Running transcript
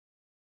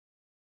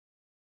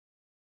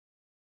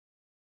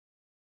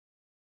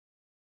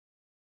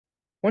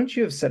Once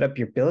you have set up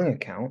your billing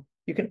account,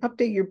 you can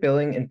update your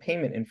billing and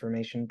payment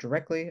information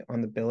directly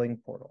on the billing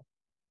portal.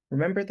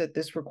 Remember that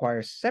this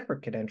requires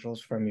separate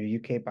credentials from your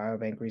UK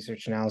Biobank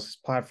Research Analysis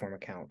Platform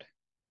account.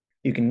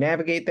 You can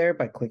navigate there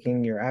by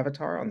clicking your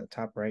avatar on the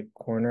top right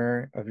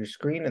corner of your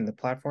screen in the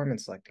platform and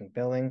selecting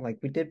billing like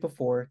we did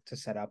before to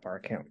set up our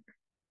account.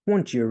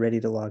 Once you're ready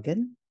to log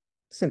in,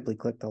 simply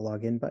click the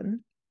login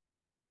button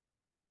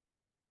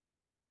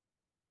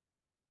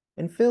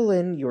and fill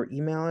in your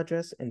email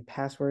address and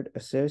password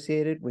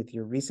associated with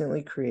your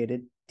recently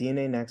created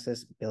DNA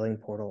Nexus billing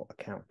portal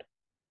account.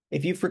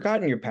 If you've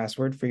forgotten your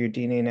password for your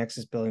DNA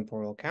Nexus billing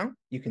portal account,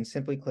 you can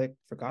simply click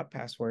Forgot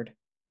Password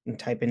and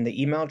type in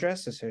the email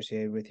address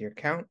associated with your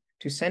account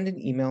to send an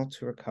email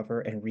to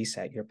recover and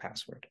reset your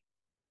password.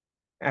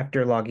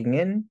 After logging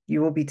in,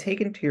 you will be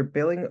taken to your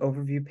billing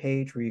overview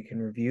page where you can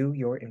review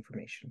your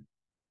information.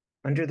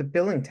 Under the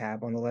Billing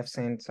tab on the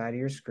left-hand side of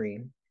your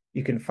screen,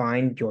 you can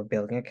find your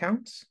billing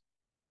accounts,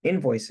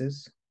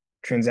 invoices,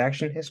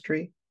 transaction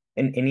history,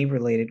 and any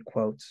related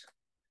quotes.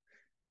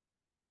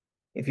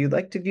 If you'd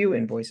like to view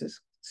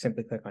invoices,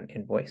 simply click on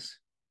Invoice.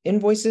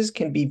 Invoices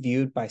can be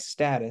viewed by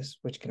status,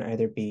 which can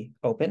either be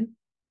open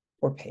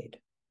or paid.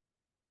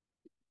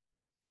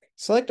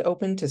 Select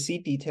Open to see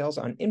details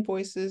on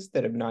invoices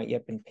that have not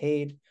yet been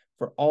paid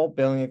for all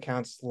billing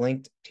accounts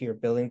linked to your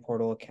billing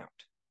portal account.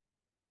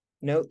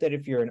 Note that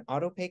if you're an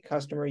autopay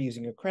customer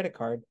using a credit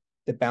card,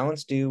 the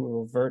balance due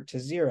will revert to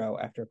zero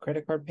after a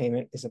credit card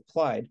payment is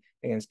applied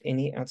against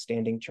any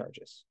outstanding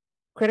charges.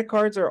 Credit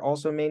cards are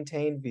also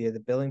maintained via the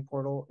billing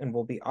portal and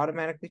will be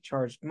automatically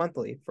charged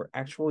monthly for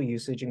actual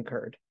usage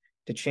incurred.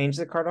 To change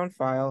the card on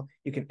file,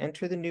 you can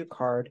enter the new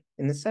card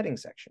in the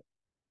settings section.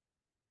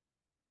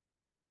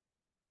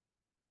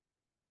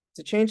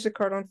 To change the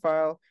card on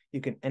file,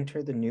 you can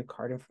enter the new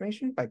card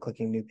information by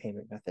clicking New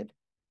Payment Method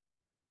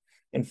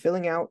and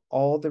filling out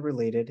all the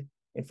related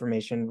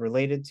information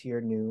related to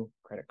your new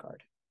credit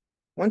card.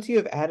 Once you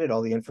have added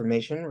all the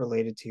information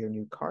related to your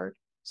new card,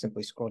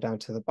 simply scroll down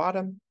to the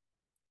bottom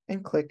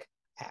and click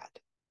Add.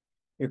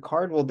 Your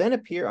card will then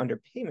appear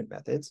under Payment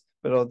Methods,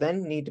 but it'll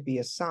then need to be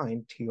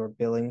assigned to your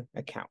billing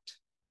account.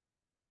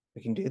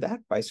 We can do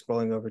that by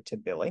scrolling over to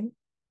Billing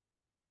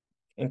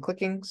and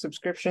clicking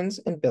Subscriptions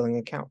and Billing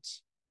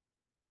Accounts.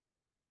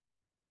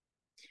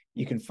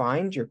 You can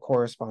find your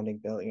corresponding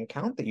billing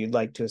account that you'd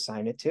like to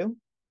assign it to.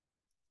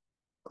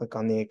 Click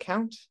on the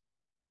account,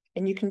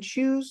 and you can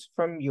choose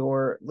from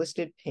your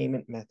listed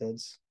payment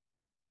methods,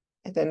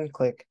 and then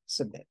click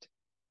Submit.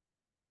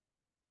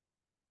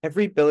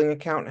 Every billing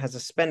account has a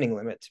spending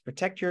limit to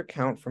protect your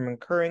account from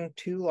incurring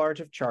too large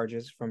of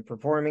charges from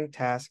performing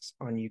tasks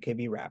on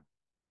UKB Wrap.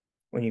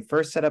 When you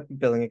first set up a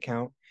billing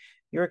account,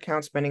 your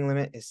account spending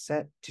limit is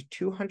set to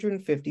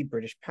 250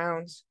 British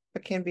pounds,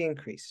 but can be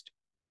increased.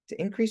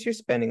 To increase your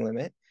spending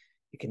limit,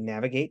 you can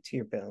navigate to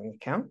your billing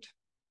account,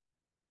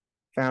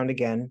 found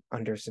again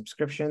under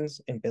Subscriptions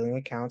and Billing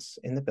Accounts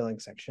in the Billing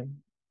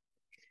section.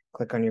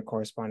 Click on your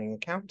corresponding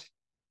account,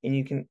 and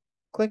you can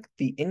click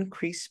the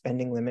Increase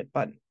Spending Limit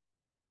button.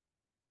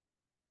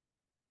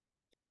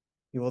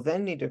 You will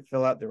then need to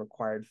fill out the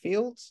required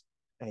fields,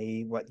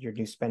 i.e. what your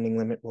new spending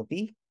limit will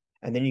be,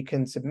 and then you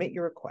can submit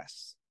your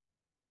requests.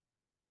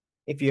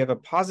 If you have a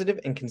positive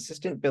and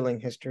consistent billing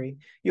history,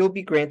 you will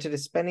be granted a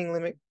spending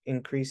limit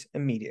increase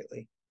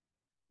immediately.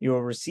 You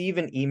will receive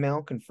an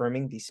email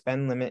confirming the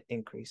spend limit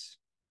increase.